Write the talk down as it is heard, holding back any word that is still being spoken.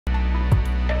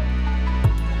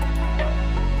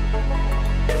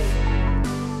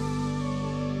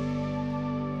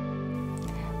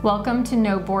Welcome to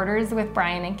No Borders with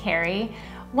Brian and Carrie.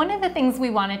 One of the things we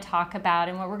want to talk about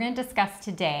and what we're going to discuss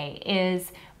today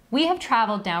is we have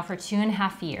traveled now for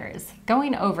 2.5 years,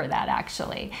 going over that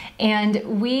actually, and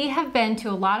we have been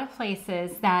to a lot of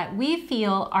places that we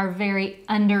feel are very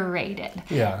underrated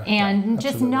and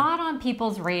just not on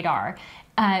people's radar.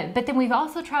 But then we've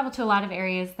also traveled to a lot of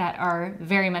areas that are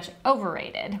very much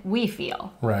overrated, we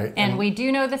feel. Right. And we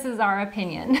do know this is our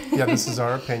opinion. Yeah, this is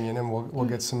our opinion, and we'll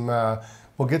get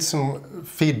some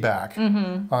feedback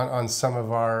on some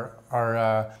of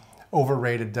our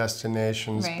overrated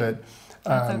destinations. Right. But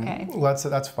that's okay.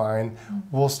 That's fine.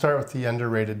 We'll start with the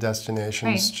underrated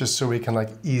destinations, just so we can like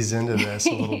ease into this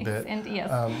a little bit.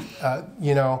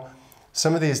 You know,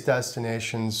 some of these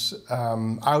destinations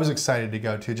I was excited to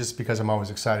go to, just because I'm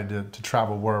always excited to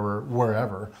travel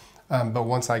wherever. But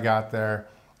once I got there,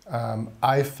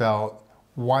 I felt,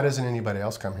 why doesn't anybody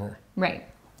else come here? Right.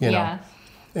 You know?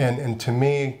 And to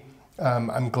me,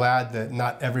 I'm glad that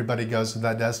not everybody goes to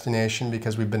that destination,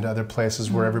 because we've been to other places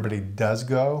where everybody does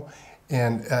go.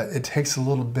 And it takes a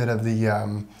little bit of the,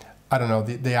 I don't know,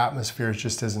 the atmosphere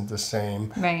just isn't the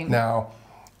same. Right. Now,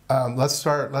 let's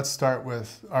start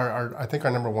with I think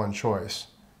our number one choice.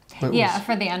 For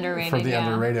the underrated. For the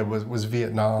underrated was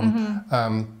Vietnam.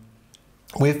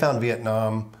 We found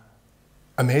Vietnam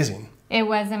amazing. It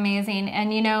was amazing.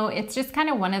 And you know, it's just kind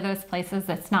of one of those places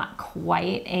that's not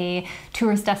quite a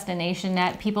tourist destination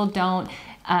that people don't,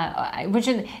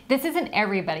 this isn't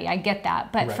everybody, I get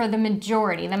that, but for the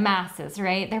majority, the masses,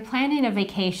 right? They're planning a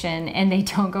vacation and they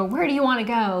don't go, where do you want to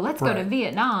go? Let's go to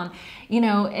Vietnam. You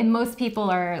know, and most people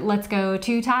are, let's go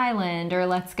to Thailand, or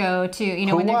let's go to, you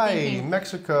know, Hawaii, when they're thinking,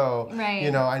 Mexico. Right.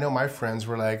 You know, I know my friends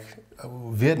were like, oh,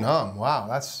 Vietnam, wow,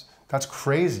 that's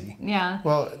crazy. Yeah.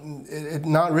 Well,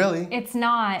 not really. It's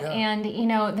not. And, you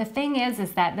know, the thing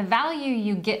is that the value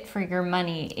you get for your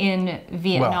money in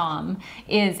Vietnam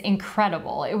is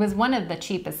incredible. It was one of the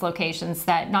cheapest locations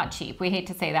not cheap, we hate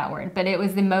to say that word, but it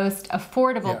was the most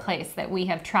affordable place that we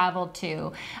have traveled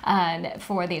to.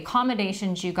 For the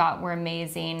accommodations you got were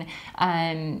amazing.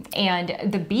 And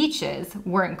the beaches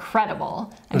were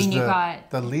incredible. I mean, you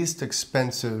got the least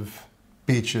expensive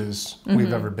beaches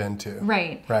we've ever been to.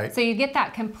 Right. Right. So you get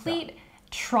that complete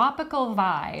tropical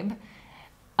vibe,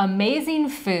 amazing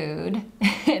food,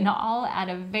 and all at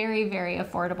a very, very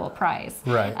affordable price.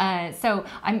 Right. So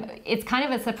it's kind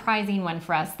of a surprising one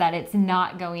for us that it's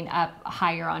not going up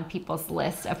higher on people's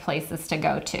list of places to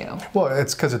go to. Well,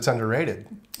 it's because it's underrated.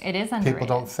 It is underrated. People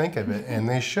don't think of it, and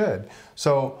they should.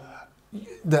 So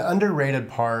the underrated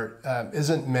part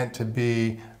isn't meant to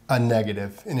be a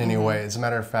negative in any way. As a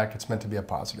matter of fact, it's meant to be a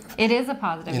positive. It is a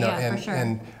positive, you know, for sure.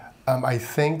 And I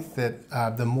think that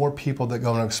the more people that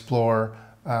go and explore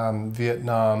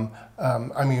Vietnam,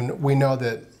 I mean, we know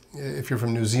that if you're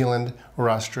from New Zealand or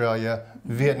Australia,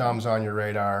 Vietnam's on your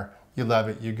radar. You love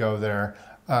it, you go there.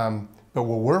 But where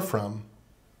we're from,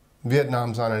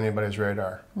 Vietnam's on anybody's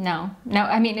radar. No,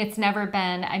 I mean, it's never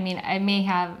been. I mean,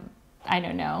 I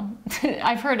don't know.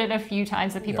 I've heard it a few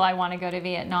times that people, I want to go to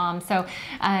Vietnam. So,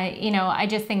 you know, I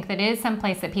just think that it is some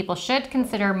place that people should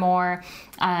consider more.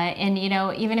 And, you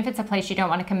know, even if it's a place you don't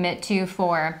want to commit to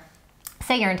for,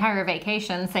 say, your entire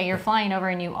vacation, say you're flying over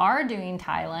and you are doing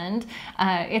Thailand,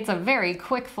 it's a very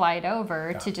quick flight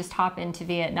over to just hop into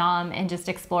Vietnam and just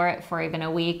explore it for even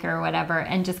a week or whatever,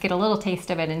 and just get a little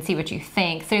taste of it and see what you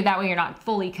think. So that way you're not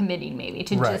fully committing maybe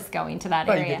to just going to that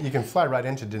area. You can fly right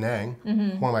into Da Nang,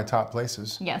 one of my top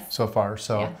places so far.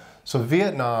 So, so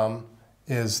Vietnam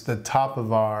is the top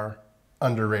of our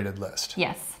underrated list.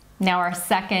 Yes. Now our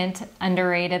second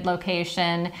underrated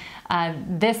location,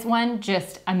 this one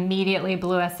just immediately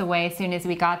blew us away as soon as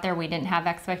we got there. We didn't have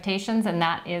expectations, and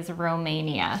that is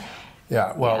Romania.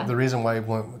 Yeah, well, the reason why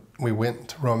we went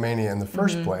to Romania in the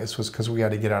first place was because we had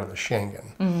to get out of the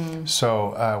Schengen.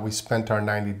 So we spent our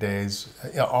 90 days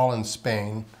all in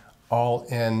Spain, all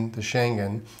in the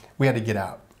Schengen. We had to get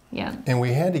out. Yeah. And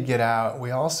we had to get out. We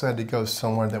also had to go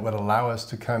somewhere that would allow us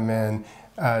to come in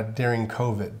during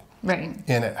COVID. Right.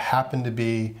 And it happened to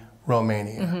be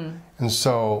Romania. And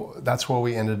so that's where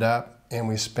we ended up, and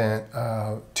we spent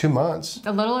 2 months.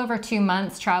 A little over 2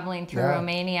 months traveling through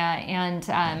Romania,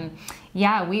 and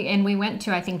we went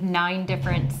to, I think, 9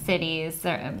 different cities,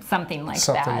 or something like that.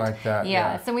 Something like that.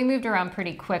 Yeah. So we moved around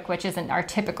pretty quick, which isn't our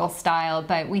typical style,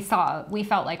 but we felt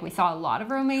like we saw a lot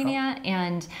of Romania,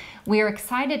 and we are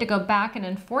excited to go back. And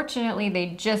unfortunately,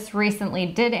 they just recently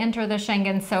did enter the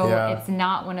Schengen, so it's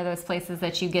not one of those places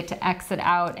that you get to exit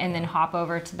out and then hop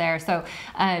over to there. So,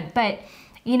 but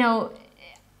you know,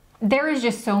 There is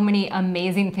just so many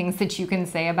amazing things that you can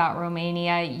say about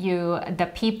Romania. The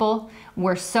people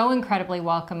were so incredibly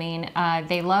welcoming.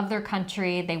 They love their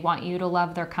country. They want you to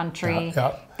love their country.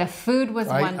 The food was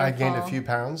wonderful. I gained a few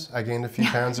pounds.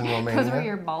 In Romania. Those were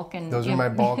your Balkan. Those were my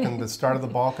Balkan, the start of the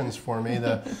Balkans for me.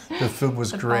 The food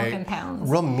was great. Balkan pounds.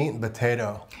 Real meat and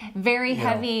potato. Very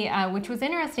heavy, which was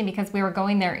interesting because we were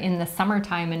going there in the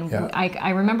summertime, and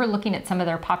I remember looking at some of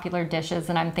their popular dishes,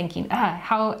 and I'm thinking,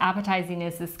 how appetizing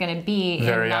is this going to be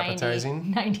Very in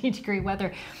 90-degree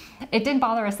weather? It didn't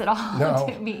bother us at all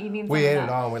to be eating we ate it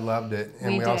all and we loved it.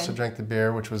 And we also drank the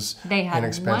beer, which was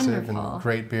inexpensive and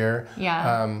great beer.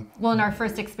 Yeah. Well, in our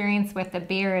first experience with the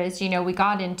beer is, we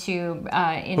got into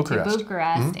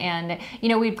Bucharest and,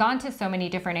 we've gone to so many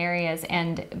different areas,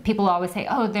 and people always say,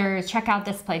 check out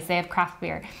this place, they have craft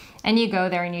beer. And you go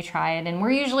there and you try it, and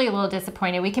we're usually a little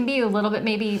disappointed. We can be a little bit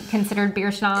maybe considered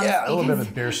beer snobs. Yeah, a little bit of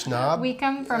a beer snob. We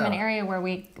come from an area where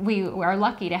we are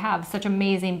lucky to have such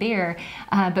amazing beer.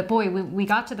 But boy, we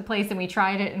got to the place and we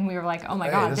tried it, and we were like, oh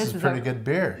my God, this is pretty good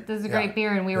beer. This is a great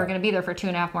beer, and we were going to be there for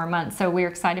 2.5 more months. So we were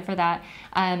excited for that.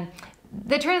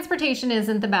 The transportation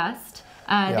isn't the best.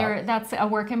 That's a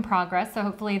work in progress, so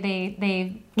hopefully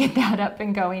they get that up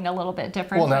and going a little bit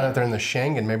different. Well, now that they're in the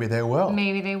Schengen, maybe they will.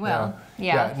 Maybe they will.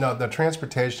 No, the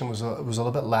transportation was a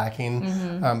little bit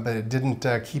lacking, but it didn't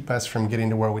keep us from getting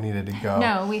to where we needed to go.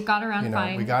 No, we got around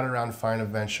fine. We got around fine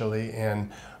eventually,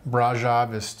 and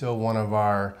Brasov is still one of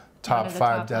our top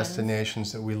 5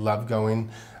 destinations that we love going.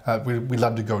 We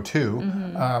love to go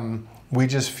to. We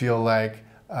just feel like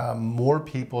more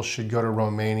people should go to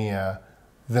Romania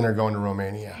than are going to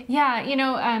Romania.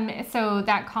 Yeah, so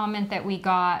that comment that we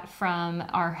got from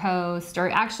our host, or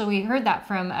actually we heard that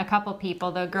from a couple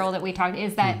people, the girl that we talked,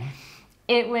 is that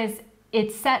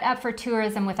it's set up for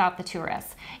tourism without the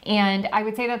tourists. And I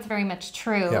would say that's very much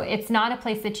true. Yeah. It's not a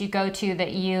place that you go to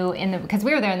that because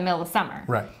we were there in the middle of summer.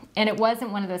 Right. And it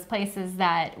wasn't one of those places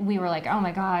that we were like, oh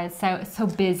my God, it's so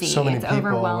busy. So many it's people.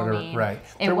 Overwhelming. Right.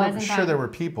 There were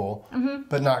people,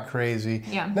 but not crazy.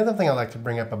 Yeah. Another thing I'd like to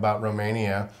bring up about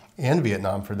Romania, and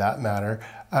Vietnam for that matter,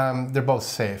 they're both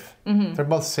safe. They're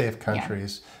both safe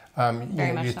countries.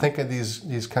 Yeah. You think of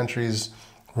these countries,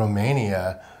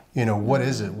 Romania, what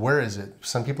is it? Where is it?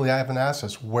 Some people haven't asked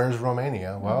us, where's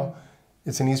Romania? Well,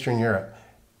 it's in Eastern Europe.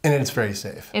 And it's very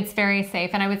safe. It's very safe,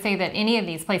 and I would say that any of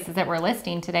these places that we're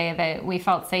listing today that we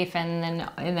felt safe in,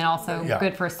 and then also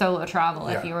good for solo travel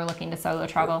if you were looking to solo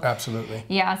travel. Absolutely.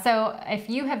 Yeah. So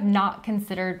if you have not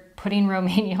considered putting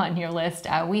Romania on your list,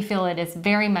 we feel it is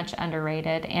very much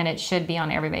underrated, and it should be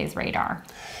on everybody's radar.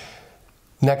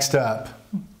 Next up,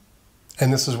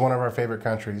 and this is one of our favorite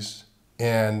countries,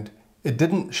 and it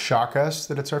didn't shock us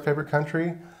that it's our favorite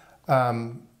country.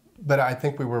 But I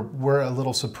think we're a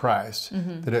little surprised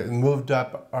that it moved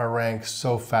up our ranks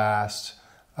so fast,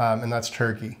 and that's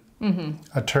Turkey.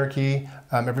 Turkey,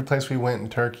 every place we went in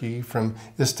Turkey, from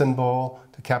Istanbul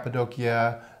to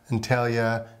Cappadocia,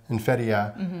 Antalya, and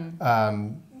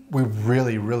Fethiye, we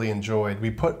really, really enjoyed.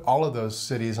 We put all of those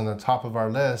cities on the top of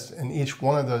our list, and each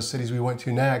one of those cities we went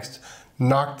to next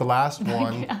knocked the last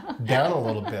one down a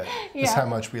little bit. Is how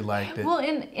much we liked it. Well,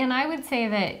 and I would say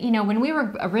that, when we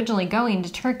were originally going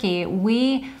to Turkey,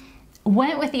 we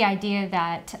went with the idea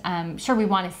that, sure, we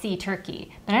want to see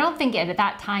Turkey, but I don't think at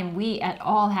that time we at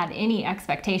all had any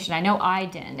expectation. I know I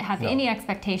didn't have any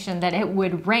expectation that it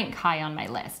would rank high on my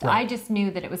list. Right. I just knew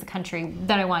that it was a country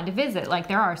that I wanted to visit. Like,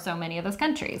 there are so many of those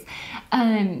countries.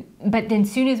 But then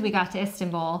as soon as we got to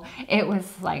Istanbul, it was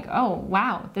like, oh,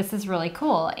 wow, this is really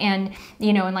cool. And,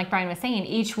 and like Brian was saying,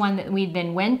 each one that we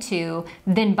then went to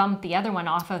then bumped the other one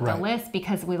off of the list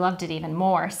because we loved it even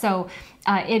more. So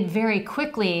it very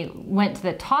quickly went to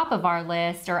the top of our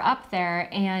list or up there,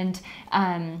 and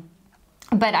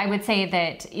but I would say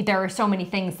that there are so many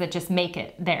things that just make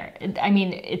it there. I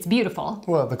mean, it's beautiful.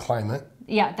 Well, the climate.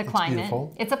 Yeah, the climate.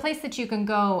 Beautiful. It's a place that you can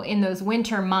go in those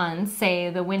winter months,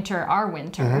 say our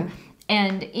winter.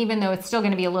 And even though it's still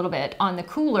going to be a little bit on the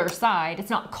cooler side, it's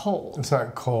not cold. It's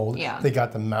not cold. Yeah. They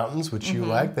got the mountains, which you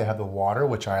like. They have the water,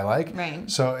 which I like. Right.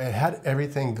 So it had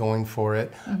everything going for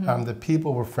it. The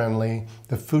people were friendly.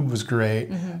 The food was great.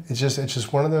 It's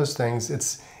just one of those things.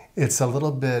 It's a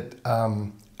little bit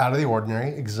out of the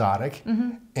ordinary, exotic,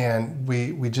 and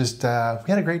we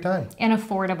had a great time. And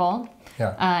affordable.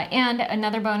 Yeah. And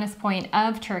another bonus point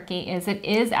of Turkey is it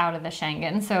is out of the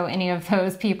Schengen. So any of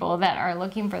those people that are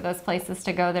looking for those places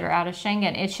to go that are out of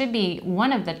Schengen, it should be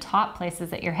one of the top places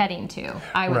that you're heading to,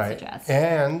 I would suggest.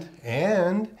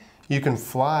 And you can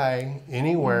fly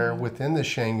anywhere within the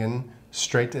Schengen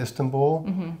straight to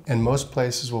Istanbul, and most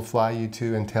places will fly you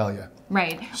to Antalya.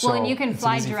 Right. So well, and you can it's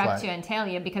fly an easy direct flight. to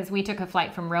Antalya because we took a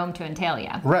flight from Rome to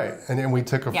Antalya. Right, and then we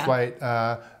took a Yeah. flight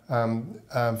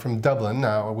from Dublin.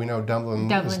 Now we know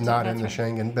Dublin is not in the right.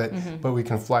 Schengen, but we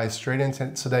can fly straight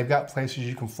into. So they've got places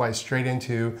you can fly straight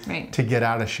into Right. to get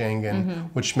out of Schengen,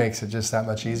 which makes it just that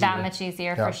much easier. That much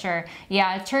easier Yeah. for sure.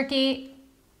 Yeah, Turkey,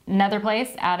 another place,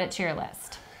 add it to your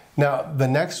list. Now the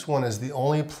next one is the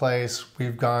only place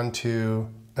we've gone to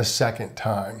a second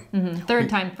time. Third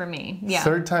time for me. Yeah.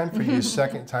 Third time for you,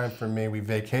 second time for me. We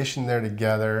vacationed there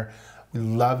together. We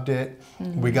loved it.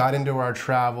 We got into our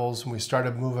travels and we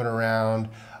started moving around.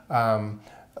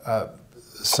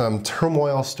 Some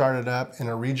turmoil started up in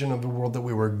a region of the world that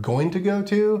we were going to go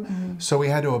to. So we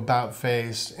had to about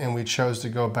face, and we chose to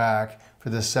go back for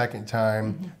the second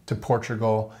time to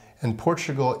Portugal. And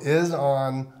Portugal is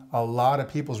on a lot of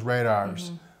people's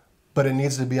radars. But it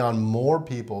needs to be on more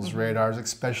people's radars,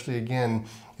 especially, again,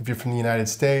 if you're from the United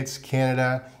States,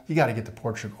 Canada, you got to get to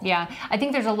Portugal. Yeah, I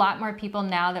think there's a lot more people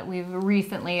now that we've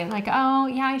recently like, oh,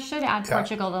 yeah, I should add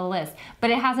Portugal to the list. But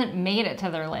it hasn't made it to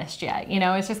their list yet. You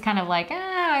know, it's just kind of like,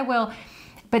 I will.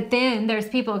 But then there's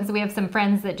people, because we have some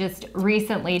friends that just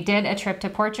recently did a trip to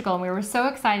Portugal, and we were so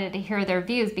excited to hear their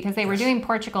views because they were doing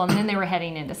Portugal and then they were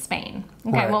heading into Spain.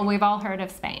 Okay, Right. well, we've all heard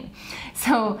of Spain.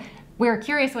 So we were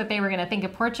curious what they were going to think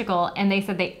of Portugal, and they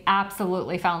said they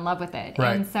absolutely fell in love with it.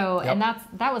 Right. And so, Yep. and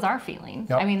that was our feeling.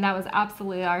 Yep. I mean, that was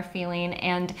absolutely our feeling.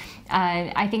 And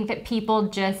I think that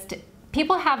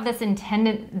people have this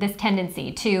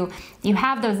tendency to, you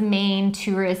have those main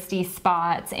touristy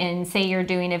spots, and say you're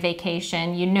doing a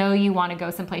vacation, you know you want to go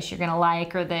someplace you're going to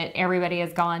like, or that everybody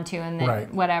has gone to, and then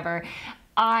Right. whatever.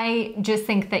 I just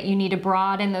think that you need to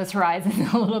broaden those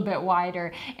horizons a little bit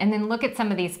wider, and then look at some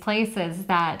of these places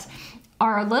that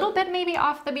are a little bit maybe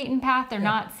off the beaten path. They're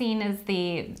not seen as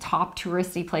the top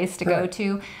touristy place to go Right.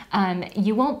 to.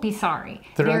 You won't be sorry.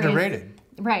 They're There is- underrated.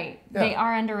 Right. Yeah. They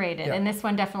are underrated. Yeah. And this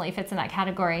one definitely fits in that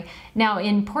category. Now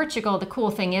in Portugal, the cool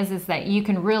thing is that you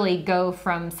can really go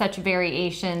from such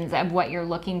variations of what you're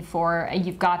looking for.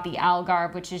 You've got the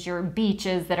Algarve, which is your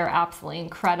beaches that are absolutely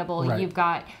incredible. Right. You've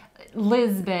got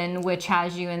Lisbon, which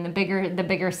has you in the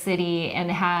bigger city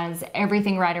and has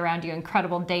everything right around you,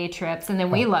 incredible day trips. And then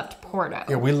we loved Porto.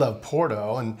 Yeah, we love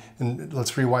Porto, and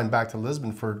let's rewind back to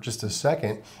Lisbon for just a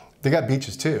second. They got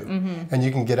beaches too, and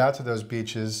you can get out to those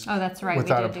beaches. Oh, that's right. We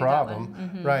without did a do that problem,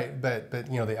 one. right? But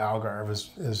you know, the Algarve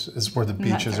is where the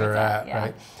beaches where are it's at,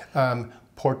 at, yeah. right?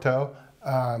 Porto,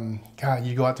 God,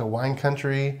 you go out to wine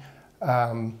country,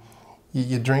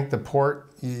 you drink the port,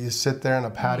 you sit there on a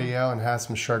patio and have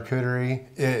some charcuterie.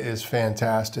 It is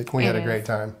fantastic. We had a great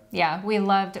time. Yeah, we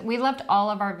loved all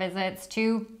of our visits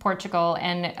to Portugal,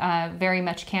 and very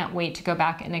much can't wait to go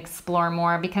back and explore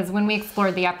more, because when we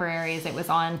explored the upper areas, it was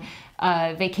on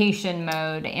vacation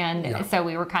mode, and so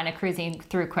we were kind of cruising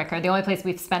through quicker. The only place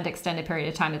we've spent extended period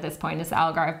of time at this point is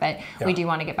Algarve, but we do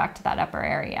want to get back to that upper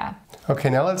area. Okay,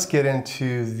 now let's get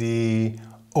into the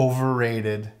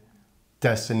overrated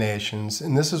destinations,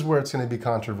 and this is where it's going to be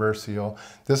controversial.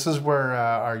 This is where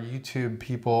our YouTube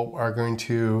people are going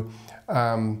to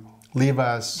leave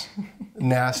us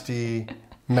nasty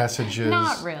messages.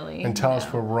 Not really, and tell no.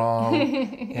 us we're wrong,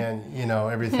 and you know,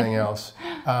 everything else.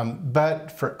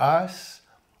 But for us,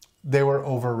 they were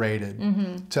overrated.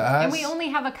 To us, And we only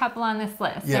have a couple on this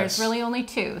list. Yes. There's really only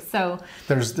two, so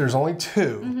there's only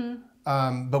two,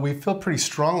 but we feel pretty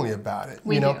strongly about it.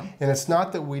 We you know, do. and it's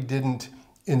not that we didn't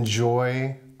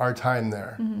enjoy our time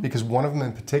there, because one of them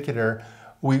in particular,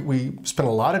 we spent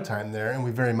a lot of time there and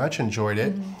we very much enjoyed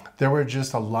it. There were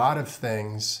just a lot of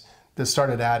things that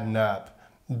started adding up,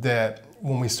 that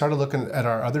when we started looking at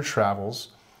our other travels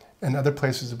and other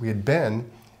places that we had been,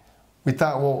 we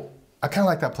thought, well, I kind of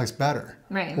like that place better.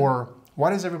 Right. Or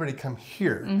why does everybody come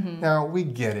here? Now, we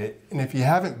get it. And if you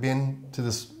haven't been to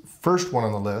this first one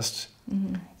on the list,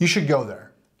 you should go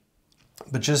there.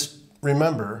 But just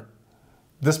remember,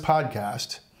 this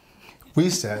podcast, we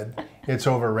said it's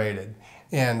overrated.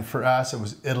 And for us, it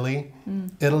was Italy.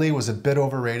 Italy was a bit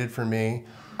overrated for me.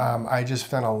 I just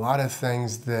found a lot of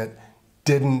things that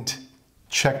didn't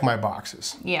check my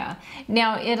boxes. yeah.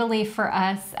 Now, Italy for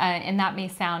us, and that may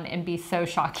sound and be so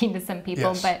shocking to some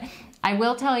people, Yes. but I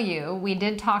will tell you, we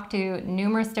did talk to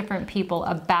numerous different people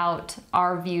about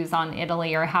our views on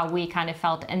Italy, or how we kind of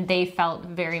felt, and they felt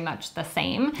very much the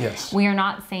same. Yes. We are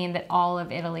not saying that all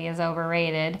of Italy is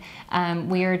overrated.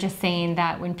 We are just saying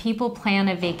that when people plan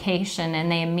a vacation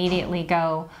and they immediately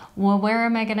go, well, where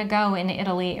am I going to go in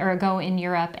Italy or go in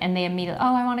Europe? And they immediately,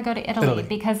 oh, I want to go to Italy.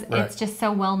 Because Right. it's just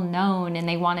so well known and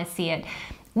they want to see it.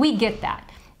 We get that.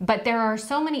 But there are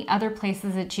so many other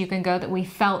places that you can go that we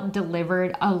felt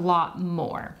delivered a lot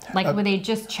more. Like where they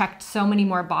just checked so many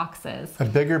more boxes. A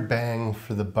bigger bang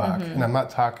for the buck. And I'm not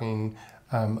talking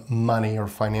money or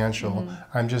financial.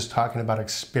 I'm just talking about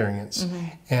experience.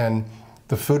 And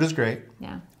the food is great.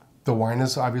 Yeah. The wine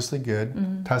is obviously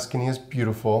good. Tuscany is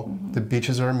beautiful. The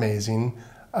beaches are amazing.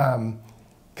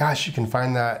 Gosh, you can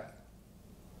find that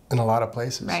in a lot of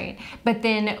places. Right. But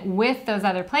then with those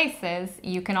other places,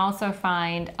 you can also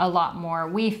find a lot more,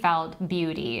 we felt,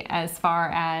 beauty as far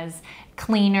as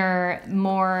cleaner,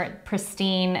 more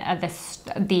pristine,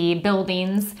 the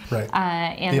buildings, right.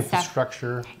 And the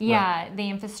infrastructure. Stuff. Yeah, right. The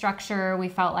infrastructure, we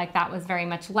felt like that was very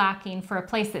much lacking for a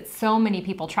place that so many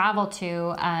people travel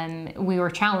to. We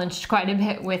were challenged quite a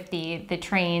bit with the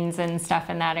trains and stuff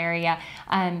in that area.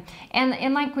 And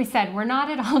like we said, we're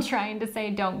not at all trying to say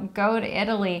don't go to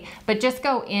Italy, but just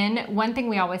go in. One thing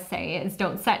we always say is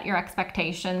don't set your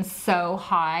expectations so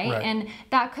high. Right. And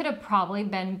that could have probably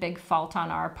been big fault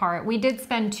on our part. We did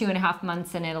spend 2.5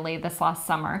 months in Italy this last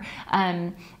summer.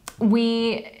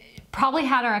 We probably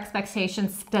had our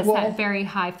expectations set very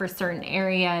high for certain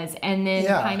areas and then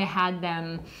kind of had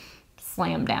them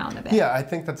slam down a bit. Yeah, I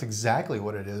think that's exactly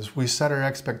what it is. We set our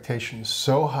expectations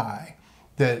so high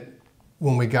that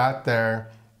when we got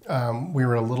there, we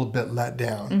were a little bit let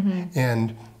down.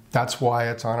 And that's why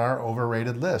it's on our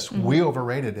overrated list. We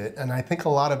overrated it, and I think a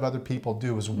lot of other people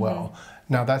do as well.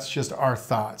 Now, that's just our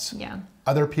thoughts. Yeah.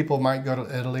 Other people might go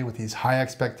to Italy with these high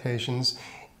expectations,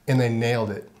 and they nailed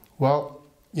it. Well,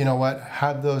 you know what?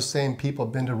 Have those same people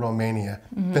been to Romania,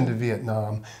 been to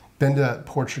Vietnam, been to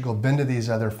Portugal, been to these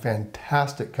other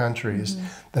fantastic countries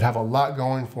that have a lot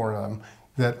going for them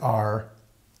that are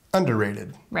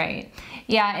underrated. Right.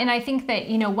 Yeah. And I think that,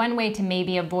 one way to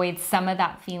maybe avoid some of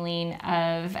that feeling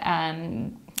of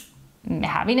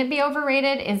having it be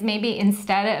overrated is maybe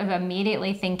instead of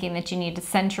immediately thinking that you need to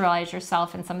centralize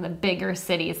yourself in some of the bigger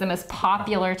cities, the most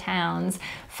popular towns,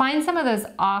 find some of those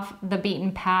off the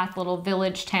beaten path little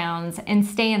village towns and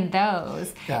stay in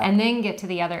those and then get to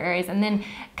the other areas. And then,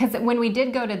 because when we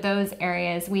did go to those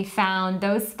areas, we found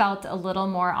those felt a little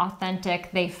more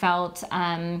authentic. They felt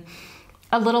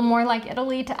a little more like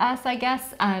Italy to us, I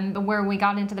guess, but where we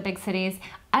got into the big cities.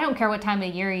 I don't care what time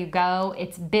of year you go.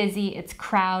 It's busy, it's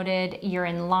crowded, you're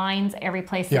in lines every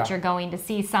place that you're going to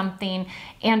see something.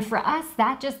 And for us,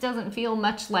 that just doesn't feel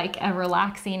much like a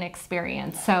relaxing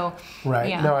experience. So, right.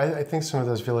 Yeah. No, I think some of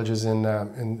those villages in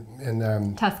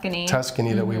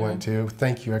Tuscany that we went to,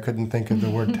 thank you, I couldn't think of the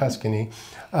word Tuscany,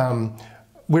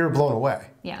 we were blown away.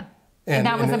 Yeah. And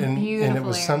that was a beautiful And it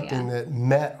was area. something that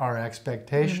met our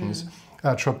expectations.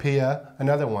 Tropea,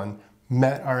 another one,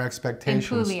 met our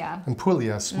expectations. And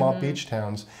Puglia, small beach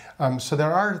towns. So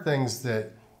there are things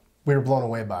that we were blown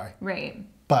away by. Right.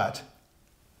 But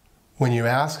when you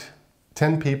ask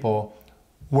 10 people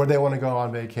where they want to go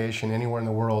on vacation anywhere in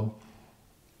the world,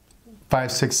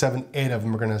 5, 6, 7, 8 of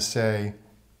them are going to say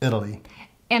Italy.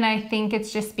 And I think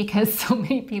it's just because so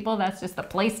many people, that's just the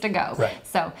place to go. Right.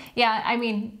 So, yeah, I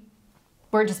mean,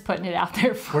 we're just putting it out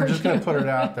there for you. We're just going to put it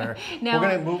out there. Now,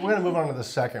 we're going to move on to the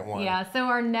second one. Yeah, so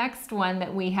our next one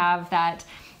that we have that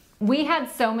we had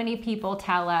so many people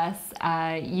tell us,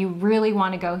 you really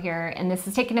want to go here, and this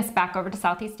is taking us back over to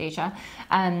Southeast Asia,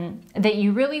 that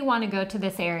you really want to go to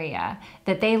this area,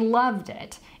 that they loved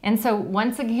it. And so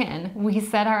once again, we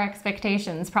set our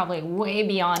expectations probably way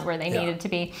beyond where they needed to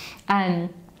be. And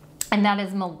that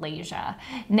is Malaysia.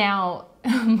 Now,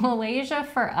 Malaysia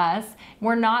for us,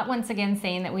 we're not once again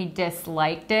saying that we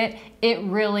disliked it. It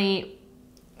really,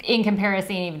 in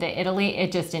comparison even to Italy,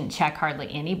 it just didn't check hardly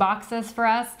any boxes for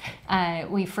us.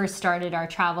 We first started our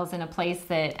travels in a place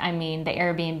that, I mean, the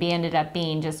Airbnb ended up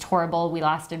being just horrible. We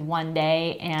lasted 1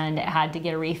 day and had to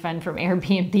get a refund from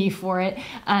Airbnb for it.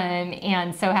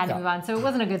 And so had to move on. So it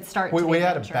wasn't a good start. We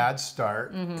had a bad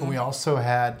start. We also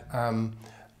had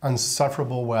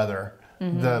unsufferable weather.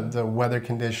 The weather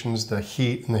conditions, the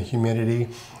heat and the humidity.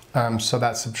 So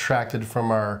that subtracted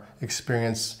from our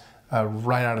experience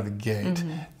right out of the gate.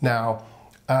 Now,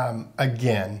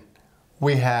 again,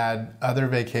 we had other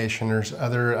vacationers,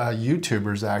 other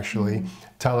YouTubers actually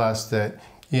tell us that,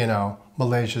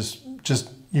 Malaysia's just,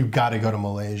 you got to go to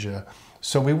Malaysia.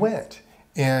 So we went.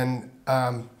 And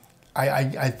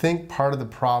I think part of the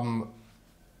problem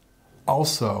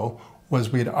also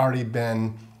was we had already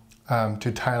been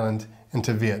to Thailand and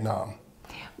to Vietnam.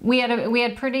 We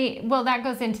had pretty, well, that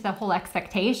goes into the whole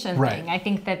expectation thing. I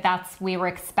think we were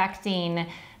expecting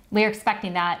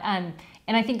that.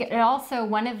 And I think it also,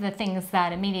 one of the things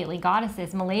that immediately got us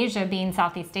is Malaysia, being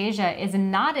Southeast Asia, is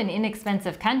not an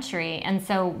inexpensive country. And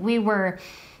so we were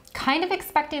kind of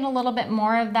expecting a little bit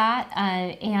more of that,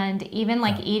 and even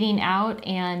like eating out,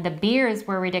 and the beers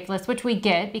were ridiculous, which we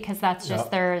get because that's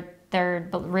just their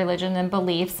religion and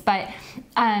beliefs. But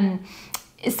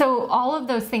so all of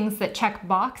those things that check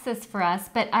boxes for us.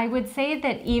 But I would say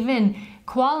that even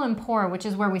Kuala Lumpur, which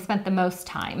is where we spent the most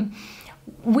time,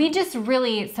 we just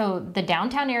really, so the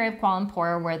downtown area of Kuala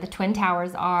Lumpur where the Twin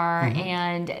Towers are,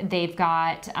 and they've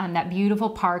got that beautiful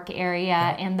park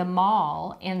area and the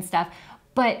mall and stuff.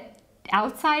 But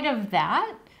outside of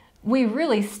that, we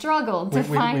really struggled to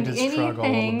find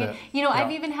anything. You know,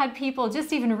 I've even had people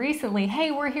just even recently,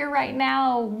 hey, we're here right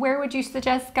now, where would you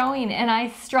suggest going? And I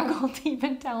struggled to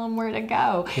even tell them where to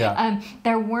go.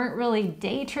 There weren't really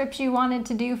day trips you wanted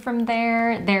to do from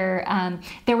there.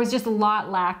 There was just a lot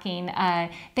lacking.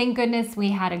 Thank goodness we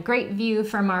had a great view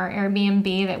from our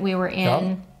Airbnb that we were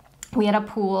in. We had a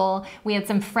pool. We had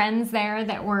some friends there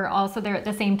that were also there at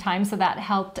the same time, so that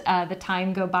helped the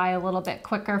time go by a little bit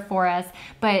quicker for us.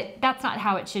 But that's not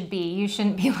how it should be. You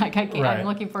shouldn't be like, okay, I'm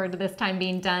looking forward to this time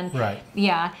being done.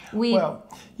 Yeah. Well,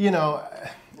 you know,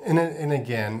 and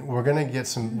again, we're gonna get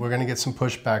some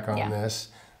pushback on this.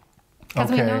 Because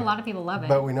we know a lot of people love it.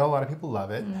 But we know a lot of people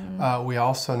love it. We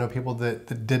also know people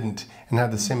that didn't and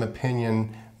have the same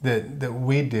opinion that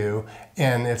we do,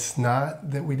 and it's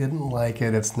not that we didn't like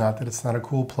it, it's not that it's not a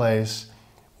cool place.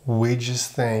 We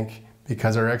just think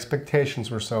because our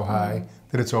expectations were so high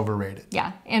that it's overrated.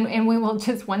 Yeah, and we will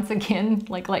just once again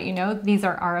let you know, these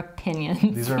are our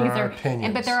opinions. These are our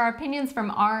opinions. But there are opinions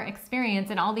from our experience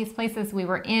in all these places we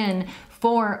were in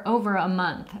for over a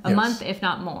month, month if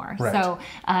not more. So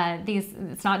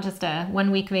it's not just a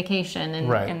 1 week vacation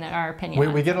in our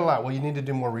opinion. We get a lot. Well, you need to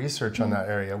do more research on that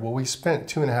area. Well, we spent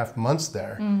 2.5 months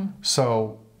there,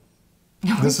 so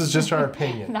this is just our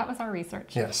opinion. That was our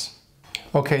research. Yes.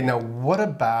 Okay, now what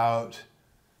about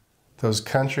those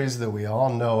countries that we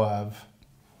all know of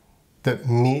that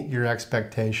meet your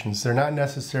expectations? They're not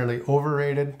necessarily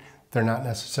overrated, they're not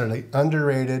necessarily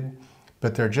underrated,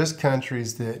 but they're just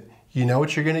countries that you know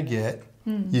what you're going to get,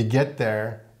 you get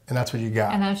there, and that's what you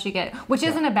got. And that's what you get, which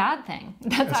isn't a bad thing.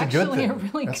 That's actually a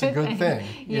really good thing. That's a good thing.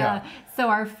 Yeah. So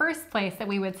our first place that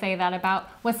we would say that about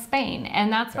was Spain, and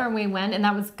that's where we went, and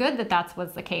that was good that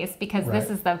was the case, because this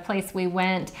is the place we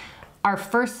went. Our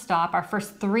first stop, our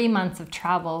first 3 months of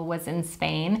travel was in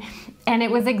Spain, and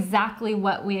it was exactly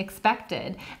what we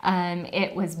expected.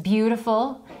 It was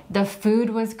beautiful. The food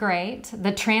was great.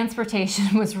 The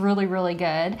transportation was really, really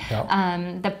good.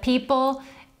 The people,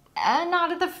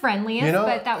 not the friendliest,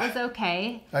 but that was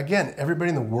okay. Again, everybody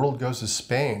in the world goes to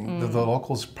Spain. The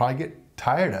locals probably get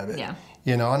tired of it.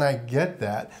 You know, and I get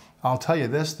that. I'll tell you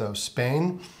this, though.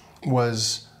 Spain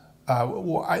was...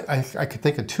 I could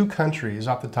think of 2 countries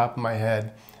off the top of my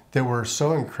head that were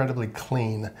so incredibly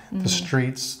clean. The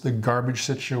streets, the garbage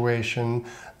situation,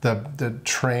 the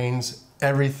trains,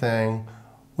 everything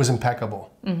was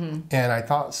impeccable. And I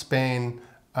thought Spain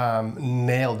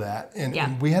nailed that.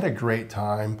 And we had a great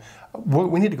time.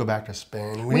 We need to go back to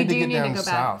Spain. We need to get down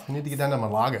south. We need to get down to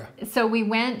Malaga. So we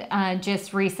went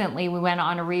just recently. We went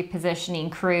on a repositioning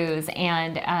cruise,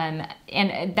 and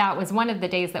that was one of the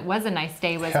days that was a nice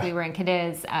day. Was we were in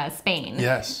Cadiz, Spain.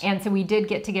 Yes. And so we did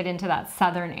get into that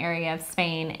southern area of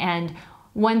Spain. And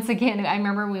once again, I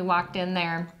remember we walked in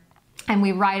there. And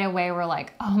we right away were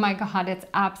like, oh my God, it's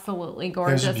absolutely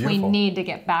gorgeous. We need to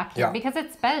get back here because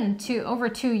it's been over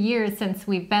 2 years since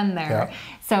we've been there.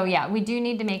 So we do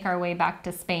need to make our way back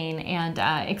to Spain and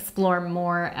explore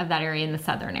more of that area in the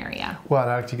southern area. Well,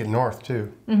 I'd like to get north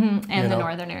too. And the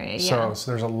northern area, So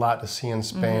there's a lot to see in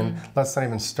Spain. Let's not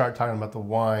even start talking about the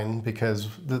wine, because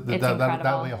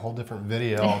that'll be a whole different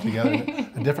video altogether.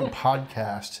 A different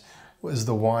podcast is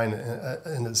the wine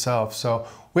in itself. So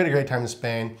we had a great time in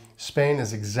Spain. Spain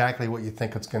is exactly what you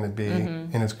think it's going to be,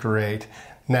 and it's great.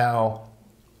 Now,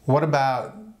 what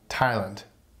about Thailand?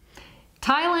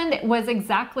 Thailand was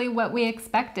exactly what we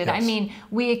expected. I mean,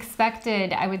 we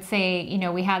expected, I would say,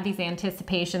 we had these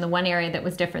anticipation. The one area that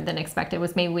was different than expected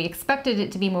was maybe we expected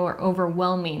it to be more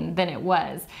overwhelming than it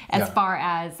was, as far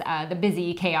as the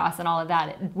busy chaos and all of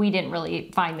that. We didn't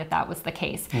really find that was the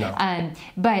case.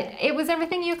 But it was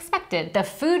everything you expected. The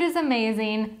food is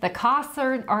amazing. The costs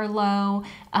are low.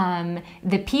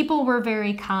 The people were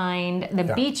very kind.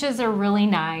 The beaches are really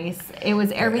nice. It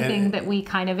was everything that we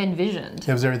kind of envisioned.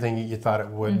 It was everything you thought it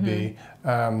would be.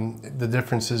 The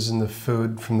differences in the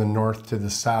food from the north to the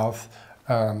south.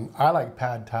 I like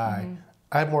pad thai.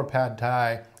 I had more pad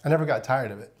thai. I never got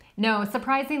tired of it. No,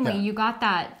 surprisingly, you got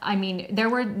that. I mean, there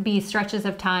would be stretches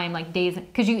of time, like days,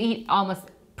 because you eat almost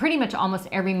pretty much almost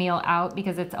every meal out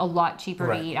because it's a lot cheaper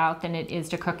to eat out than it is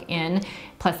to cook in.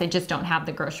 Plus, they just don't have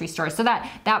the grocery store. So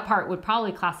that part would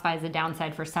probably classify as a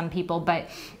downside for some people. But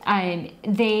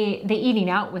the eating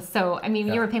out was so, I mean,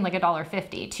 you were paying like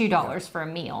 $1.50, $2 for a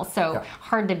meal. So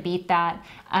hard to beat that.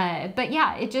 But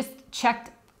yeah, it just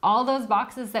checked all those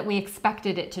boxes that we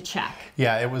expected it to check.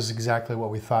 Yeah, it was exactly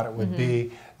what we thought it would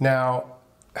be. Now,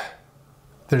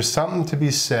 there's something to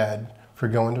be said for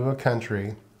going to a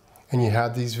country and you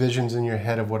have these visions in your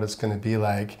head of what it's going to be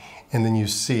like, and then you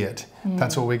see it.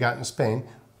 That's what we got in Spain.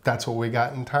 That's what we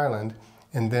got in Thailand.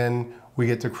 And then we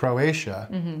get to Croatia.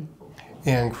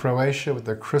 And Croatia with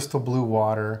the crystal blue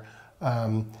water.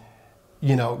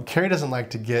 You know, Carrie doesn't like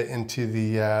to get into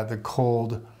the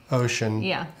cold ocean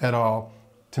at all.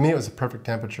 To me, it was a perfect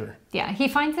temperature. Yeah, he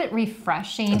finds it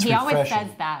refreshing. He always says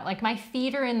that. Like, my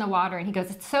feet are in the water, and he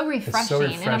goes, it's so refreshing. It's so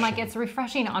refreshing. And I'm like, it's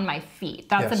refreshing on my feet.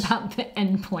 That's about the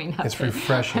end point of it. It's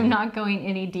refreshing. I'm not going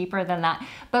any deeper than that.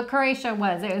 But Croatia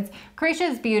Croatia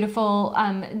is beautiful.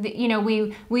 You know,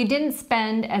 we didn't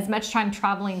spend as much time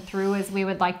traveling through as we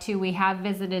would like to. We have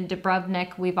visited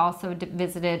Dubrovnik. We've also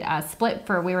visited Split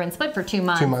we were in Split for 2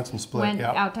 months. 2 months in Split, Went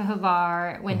out to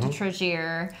Hvar, went to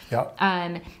Trogir.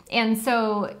 And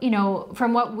so, you know,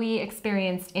 from what we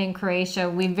experienced in Croatia,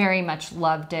 we very much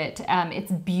loved it.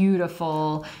 It's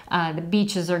beautiful. The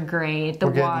beaches are great. The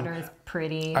water is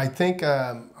pretty. I think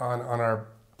on our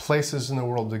places in the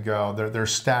world to go, they're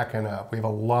stacking up. We have a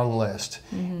long list,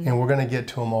 and we're going to get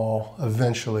to them all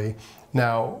eventually.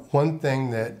 Now, one thing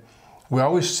that we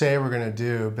always say we're going to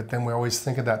do, but then we always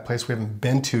think of that place we haven't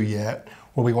been to yet,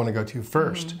 where we want to go to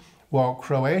first. Well,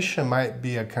 Croatia might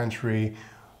be a country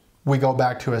we go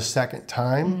back to a second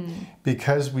time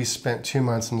because we spent 2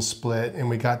 months in Split and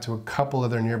we got to a couple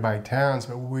other nearby towns,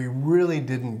 but we really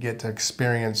didn't get to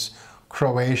experience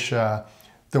Croatia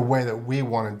the way that we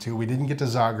wanted to. We didn't get to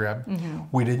Zagreb.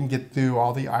 We didn't get through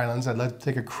all the islands. I'd like to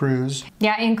take a cruise.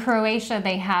 Yeah, in Croatia,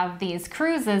 they have these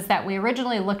cruises that we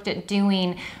originally looked at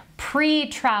doing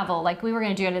pre-travel, like we were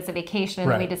going to do it as a vacation,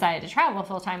 and we decided to travel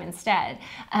full-time instead.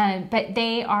 But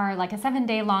they are like a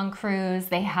 7-day long cruise.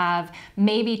 They have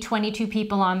maybe 22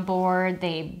 people on board.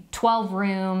 They 12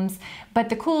 rooms.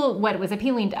 But what was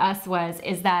appealing to us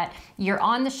is that you're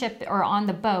on the ship or on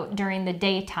the boat during the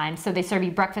daytime, so they serve you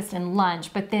breakfast and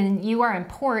lunch, but then you are in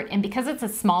port, and because it's a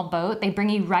small boat, they bring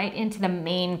you right into the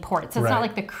main port. So it's not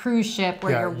like the cruise ship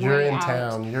where you're way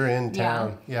out. You're in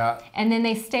town. And then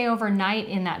they stay overnight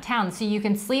in that town, so you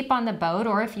can sleep on the boat,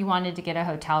 or if you wanted to get a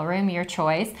hotel room, your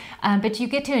choice. But you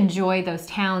get to enjoy those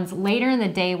towns later in the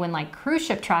day when like cruise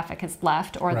ship traffic is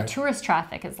left or the tourist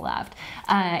traffic is left,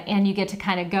 and you get to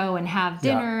kind of go and have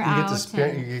dinner out.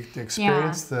 You get to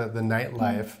experience the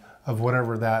nightlife of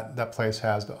whatever that place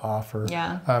has to offer.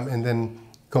 And then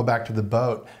go back to the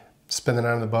boat, spend the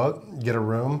night on the boat, get a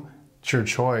room. It's your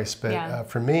choice. But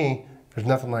for me, there's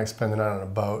nothing like spending the night on a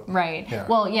boat.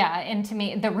 Well, and to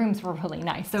me, the rooms were really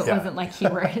nice, so it wasn't like you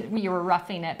were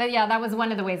roughing it. But yeah, that was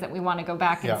one of the ways that we want to go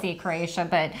back and see Croatia.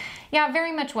 But yeah,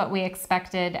 very much what we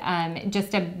expected.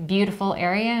 Just a beautiful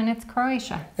area, and it's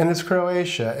Croatia.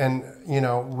 And you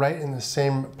know, right in the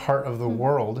same part of the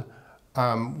world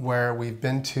where we've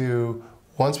been to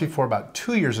once before about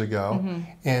 2 years ago,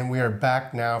 and we are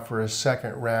back now for a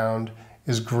second round,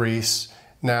 is Greece.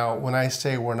 Now, when I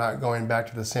say we're not going back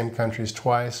to the same countries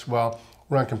twice, well,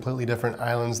 we're on completely different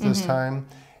islands this time.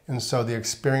 And so the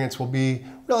experience will be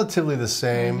relatively the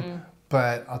same.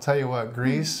 But I'll tell you what,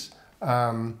 Greece,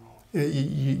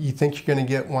 you think you're going to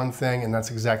get one thing, and that's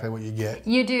exactly what you get.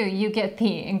 You do. You get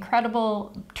the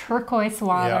incredible turquoise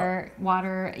water.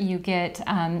 You get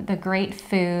the great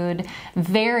food,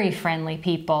 very friendly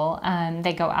people.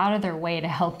 They go out of their way to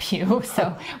help you.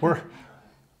 So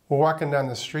We're walking down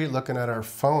the street looking at our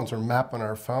phones or mapping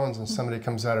our phones, and somebody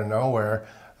comes out of nowhere.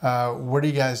 Where do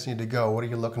you guys need to go? What are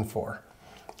you looking for?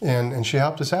 And she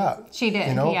helped us out. She did,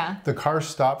 you know, the car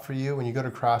stopped for you when you go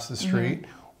to cross the street.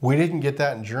 We didn't get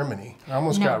that in Germany. I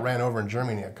almost got ran over in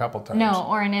Germany a couple times. No,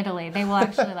 or in Italy. They will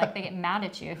actually, they get mad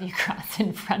at you if you cross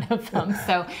in front of them.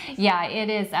 So, yeah,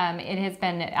 it has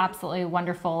been absolutely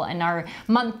wonderful. And our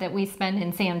month that we spend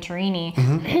in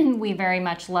Santorini, we very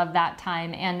much love that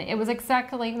time. And it was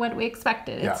exactly what we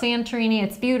expected. It's Santorini.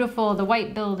 It's beautiful. The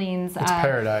white buildings. It's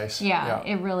paradise. Yeah,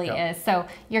 it really is. So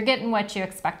you're getting what you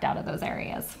expect out of those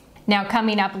areas. Now,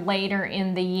 coming up later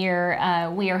in the year,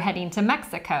 we are heading to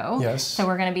Mexico. Yes. So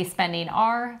we're going to be spending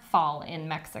our fall in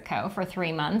Mexico for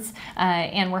 3 months.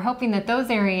 And we're hoping that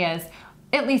those areas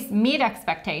at least meet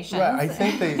expectations. Right. I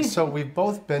think so we've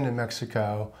both been to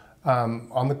Mexico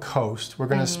on the coast. We're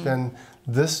going to spend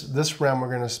this round, we're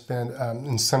going to spend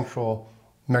in central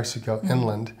Mexico,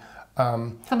 inland.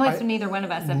 Someplace neither one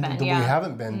of us have been. That we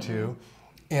haven't been to.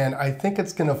 And I think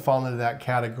it's going to fall into that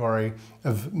category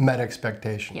of met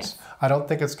expectations. Yes. I don't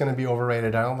think it's going to be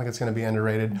overrated. I don't think it's going to be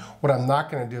underrated. What I'm not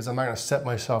going to do is I'm not going to set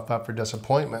myself up for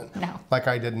disappointment like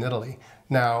I did in Italy.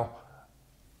 Now,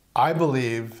 I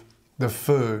believe the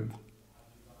food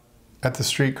at the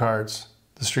street carts,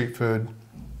 the street food,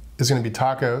 is going to be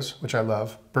tacos, which I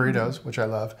love, burritos, which I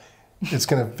love. It's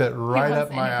going to fit right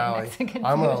up my alley.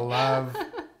 I'm going to love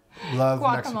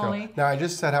Mexico. Now, I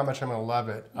just said how much I'm going to love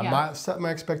it. I'm not setting my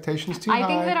expectations too high. I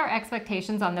think that our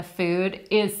expectations on the food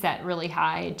is set really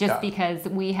high just because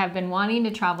we have been wanting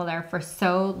to travel there for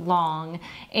so long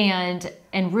and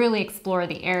really explore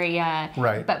the area.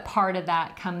 Right. But part of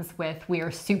that comes with we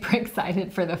are super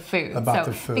excited for the food. About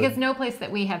the food. Because no place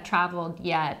that we have traveled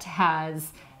yet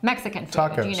has Mexican food.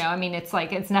 Tacos. You know, I mean, it's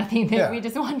like, it's nothing that we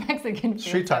just want Mexican food.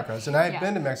 Street tacos. And I've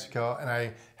been to Mexico and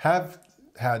I have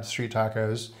had street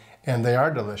tacos. And they are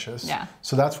delicious. Yeah.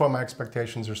 So that's why my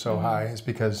expectations are so high, is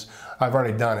because I've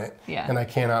already done it. Yeah. And I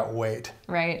cannot wait.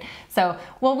 Right. So,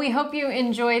 well, we hope you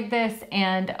enjoyed this,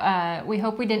 and we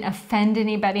hope we didn't offend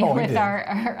anybody with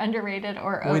our underrated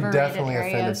or overrated areas. We definitely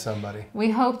offended somebody.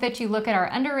 We hope that you look at our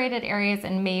underrated areas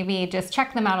and maybe just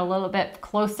check them out a little bit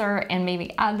closer and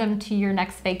maybe add them to your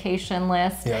next vacation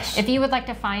list. Yes. If you would like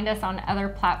to find us on other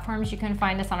platforms, you can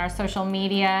find us on our social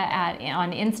media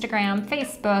on Instagram,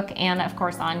 Facebook, and of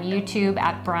course on YouTube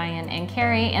at Brian and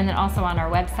Carrie, and then also on our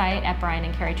website at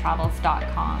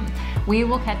brianandcarrietravels.com. We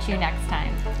will catch you next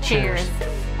time. Cheers.